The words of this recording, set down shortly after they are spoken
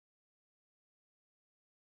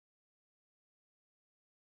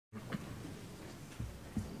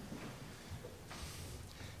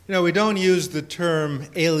We don't use the term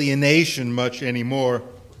alienation much anymore.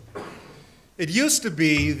 It used to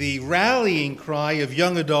be the rallying cry of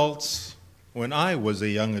young adults when I was a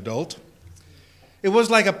young adult. It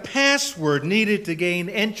was like a password needed to gain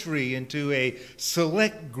entry into a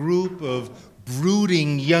select group of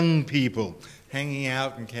brooding young people hanging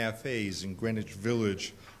out in cafes in Greenwich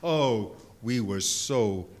Village. Oh, we were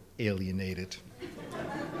so alienated.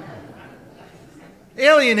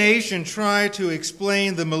 Alienation tried to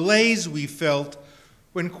explain the malaise we felt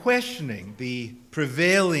when questioning the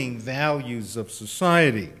prevailing values of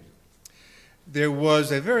society. There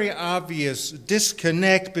was a very obvious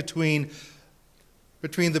disconnect between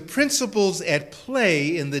the principles at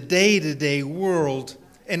play in the day-to-day world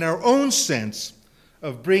and our own sense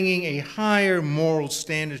of bringing a higher moral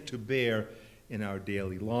standard to bear in our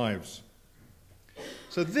daily lives.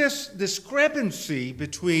 So this discrepancy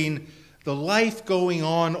between the life going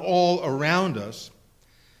on all around us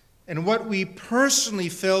and what we personally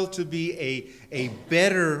felt to be a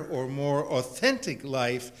better or more authentic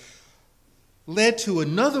life led to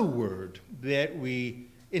another word that we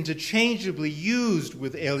interchangeably used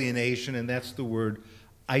with alienation, and that's the word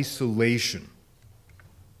isolation.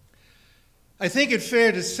 I think it's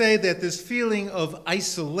fair to say that this feeling of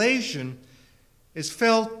isolation is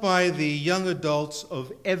felt by the young adults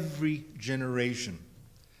of every generation.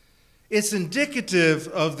 It's indicative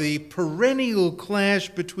of the perennial clash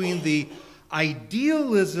between the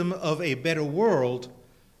idealism of a better world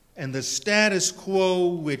and the status quo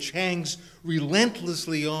which hangs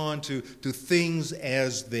relentlessly on to things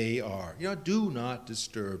as they are. Do not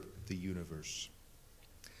disturb the universe.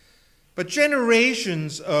 But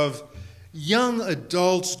generations of young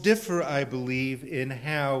adults differ, I believe, in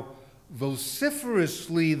how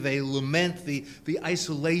vociferously they lament the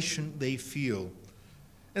isolation they feel.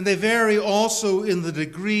 And they vary also in the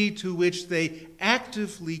degree to which they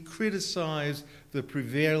actively criticize the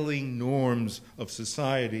prevailing norms of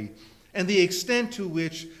society and the extent to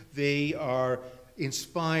which they are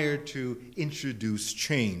inspired to introduce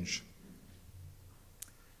change.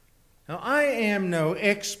 Now, I am no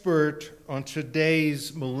expert on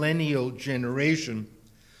today's millennial generation,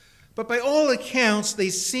 but by all accounts, they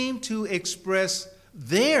seem to express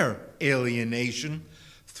their alienation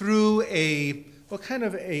through kind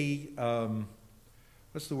of an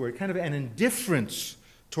indifference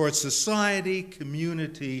towards society,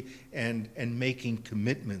 community, and making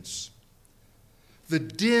commitments. The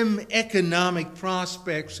dim economic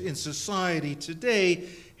prospects in society today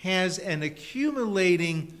has an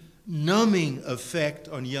accumulating, numbing effect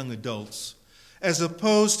on young adults, as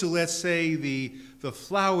opposed to, let's say, the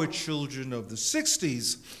flower children of the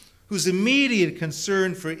 60s, whose immediate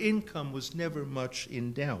concern for income was never much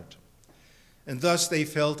in doubt. And thus they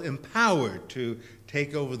felt empowered to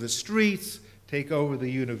take over the streets, take over the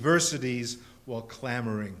universities, while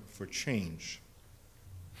clamoring for change.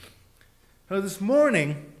 Now, this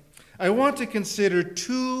morning, I want to consider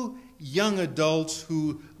two young adults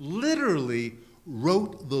who literally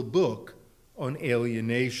wrote the book on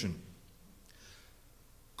alienation.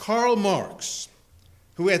 Karl Marx,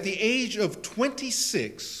 who at the age of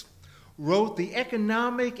 26 wrote the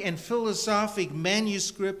economic and philosophic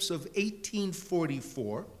manuscripts of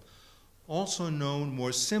 1844, also known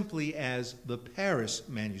more simply as the Paris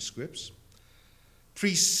manuscripts,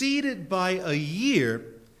 preceded by a year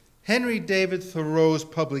Henry David Thoreau's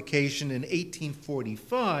publication in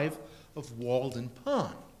 1845 of Walden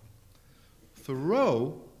Pond.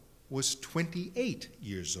 Thoreau was 28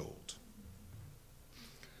 years old.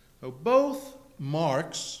 Now, both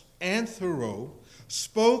Marx and Thoreau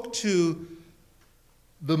spoke to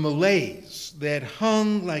the malaise that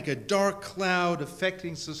hung like a dark cloud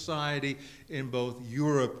affecting society in both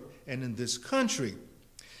Europe and in this country,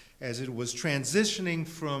 as it was transitioning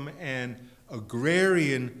from an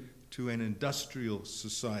agrarian to an industrial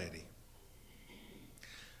society.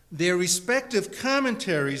 Their respective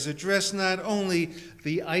commentaries address not only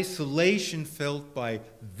the isolation felt by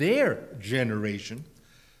their generation,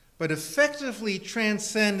 but effectively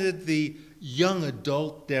transcended the young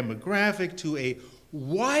adult demographic to a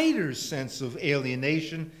wider sense of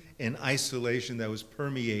alienation and isolation that was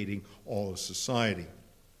permeating all of society.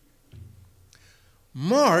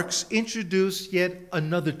 Marx introduced yet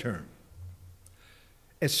another term,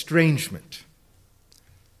 estrangement.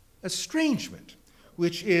 Estrangement,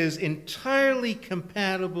 which is entirely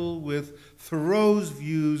compatible with Thoreau's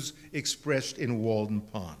views expressed in Walden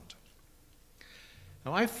Pond.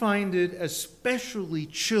 Now, I find it especially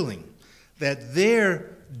chilling that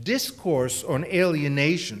their discourse on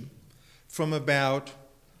alienation from about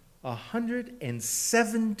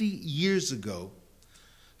 170 years ago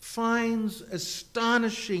finds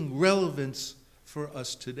astonishing relevance for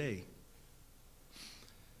us today.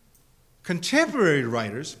 Contemporary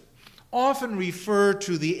writers often refer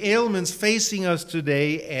to the ailments facing us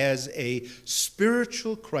today as a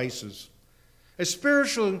spiritual crisis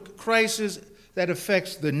that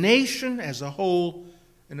affects the nation as a whole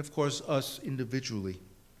and, of course, us individually.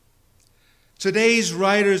 Today's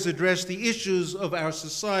writers address the issues of our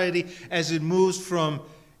society as it moves from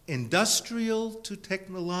industrial to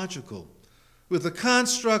technological, with the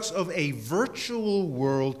constructs of a virtual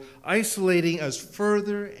world isolating us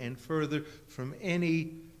further and further from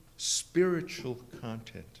any spiritual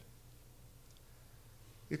content.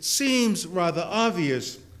 It seems rather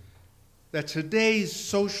obvious that today's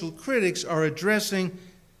social critics are addressing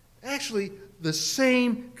actually the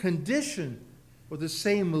same condition or the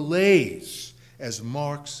same malaise as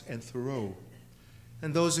Marx and Thoreau.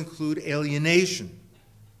 And those include alienation,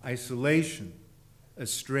 isolation,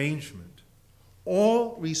 estrangement,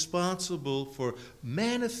 all responsible for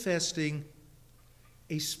manifesting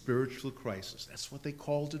a spiritual crisis. That's what they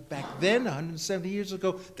called it back then, 170 years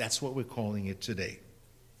ago. That's what we're calling it today.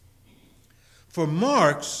 For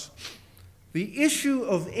Marx, the issue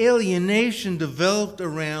of alienation developed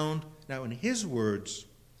around, now in his words,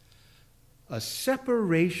 a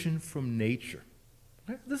separation from nature.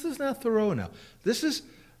 This is not Thoreau now. This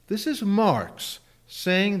is Marx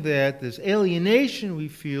saying that this alienation we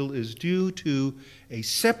feel is due to a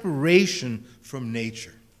separation from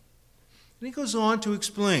nature. And he goes on to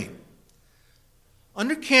explain.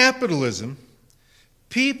 Under capitalism,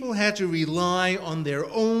 people had to rely on their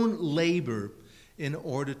own labor in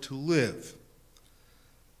order to live.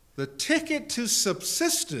 The ticket to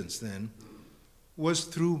subsistence, then, was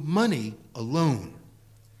through money alone.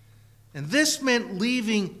 And this meant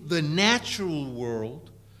leaving the natural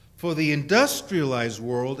world for the industrialized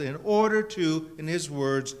world in order to, in his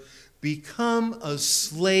words, become a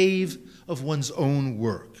slave of one's own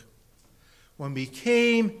work. One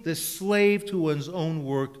became the slave to one's own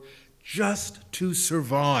work just to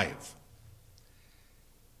survive.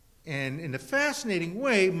 And in a fascinating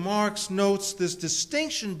way, Marx notes this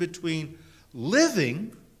distinction between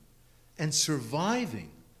living and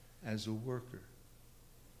surviving as a worker.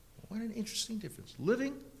 What an interesting difference,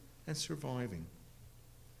 living and surviving.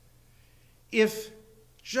 If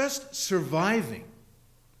just surviving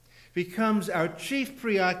becomes our chief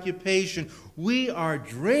preoccupation, we are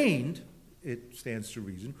drained, it stands to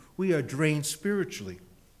reason, we are drained spiritually.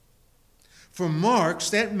 For Marx,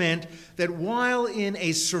 that meant that while in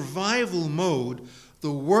a survival mode,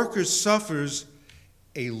 the worker suffers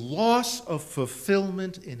a loss of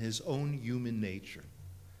fulfillment in his own human nature.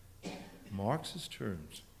 Marx's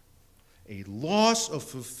terms. A loss of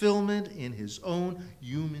fulfillment in his own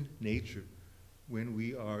human nature when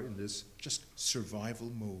we are in this just survival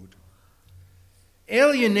mode.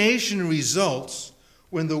 Alienation results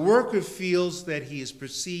when the worker feels that he is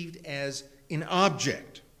perceived as an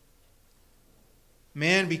object.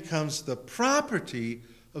 Man becomes the property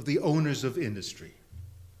of the owners of industry.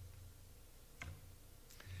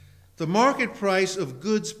 The market price of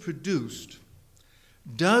goods produced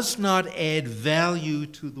does not add value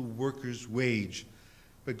to the worker's wage,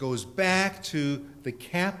 but goes back to the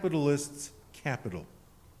capitalist's capital.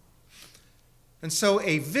 And so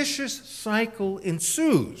a vicious cycle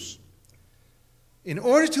ensues. In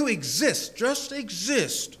order to exist, just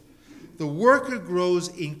exist, the worker grows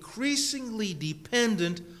increasingly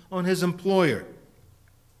dependent on his employer.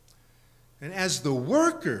 And as the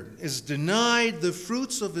worker is denied the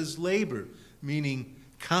fruits of his labor, meaning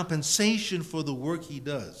compensation for the work he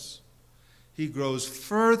does, he grows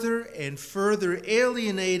further and further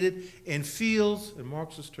alienated and feels, in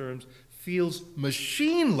Marx's terms, feels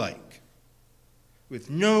machine-like, with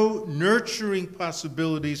no nurturing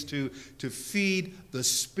possibilities to feed the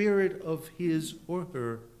spirit of his or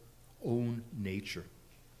her own nature.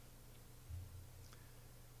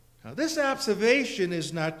 Now, this observation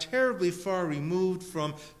is not terribly far removed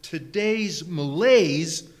from today's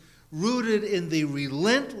malaise rooted in the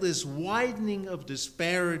relentless widening of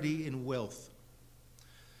disparity in wealth.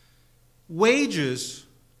 Wages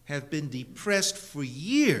have been depressed for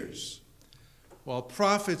years, while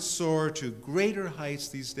profits soar to greater heights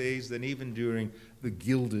these days than even during the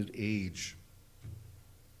Gilded Age.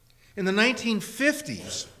 In the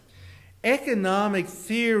 1950s, economic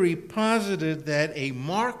theory posited that a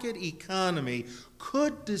market economy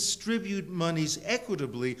could distribute monies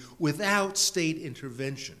equitably without state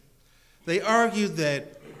intervention. They argued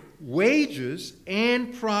that wages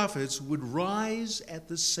and profits would rise at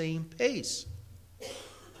the same pace.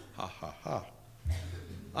 Ha ha ha.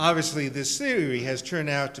 Obviously, this theory has turned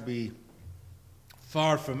out to be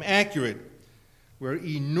far from accurate, where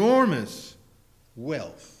enormous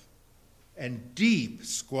wealth and deep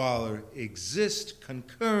squalor exist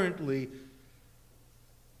concurrently.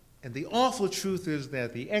 And the awful truth is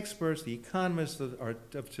that the experts, the economists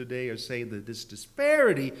of today are saying that this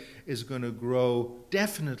disparity is going to grow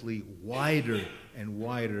definitely wider and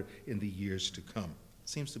wider in the years to come. It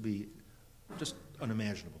seems to be just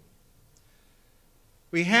unimaginable.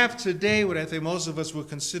 We have today what I think most of us would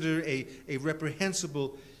consider a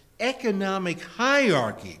reprehensible economic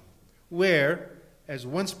hierarchy where, as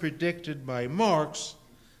once predicted by Marx,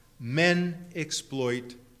 men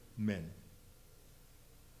exploit men.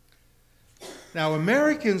 Now,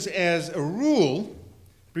 Americans, as a rule,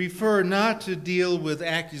 prefer not to deal with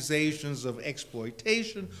accusations of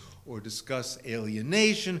exploitation or discuss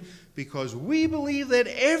alienation because we believe that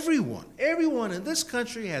everyone in this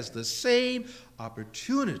country has the same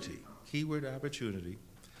opportunity, keyword opportunity.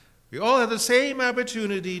 We all have the same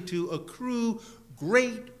opportunity to accrue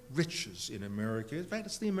great riches in America. In fact,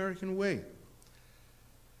 it's the American way.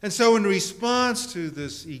 And so in response to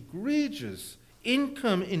this egregious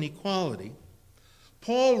income inequality,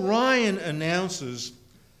 Paul Ryan announces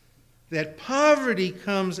that poverty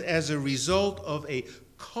comes as a result of a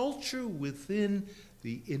culture within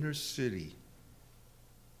the inner city.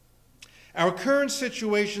 Our current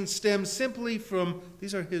situation stems simply from,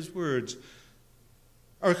 these are his words,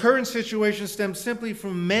 our current situation stems simply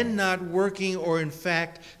from men not working, or in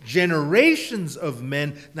fact, generations of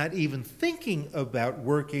men not even thinking about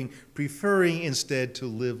working, preferring instead to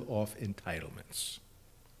live off entitlements.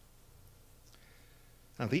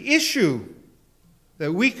 Now, the issue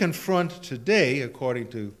that we confront today, according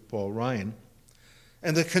to Paul Ryan,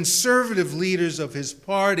 and the conservative leaders of his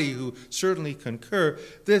party who certainly concur,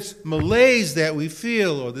 this malaise that we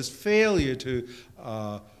feel, or this failure to,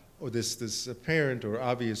 or this apparent or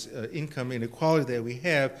obvious income inequality that we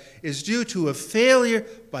have, is due to a failure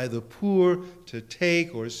by the poor to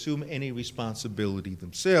take or assume any responsibility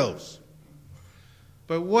themselves.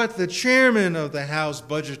 But what the chairman of the House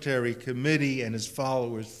Budgetary Committee and his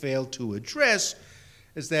followers failed to address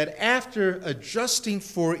is that after adjusting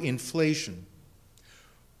for inflation,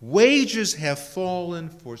 wages have fallen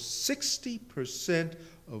for 60%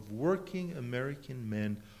 of working American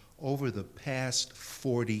men over the past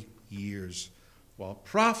 40 years, while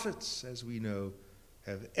profits, as we know,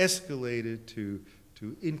 have escalated to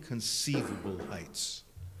inconceivable heights.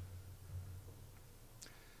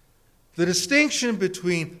 The distinction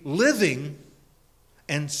between living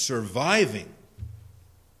and surviving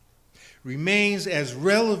remains as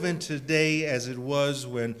relevant today as it was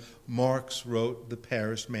when Marx wrote the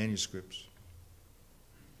Paris manuscripts.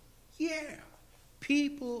 Yeah,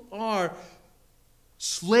 people are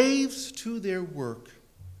slaves to their work,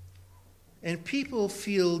 and people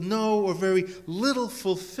feel no or very little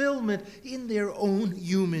fulfillment in their own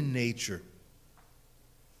human nature.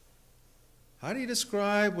 How do you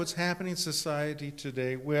describe what's happening in society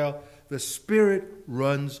today? Well, the spirit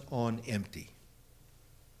runs on empty.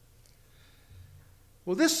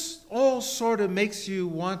 Well, this all sort of makes you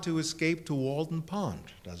want to escape to Walden Pond,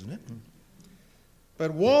 doesn't it?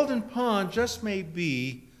 But Walden Pond just may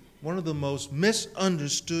be one of the most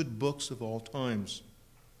misunderstood books of all times.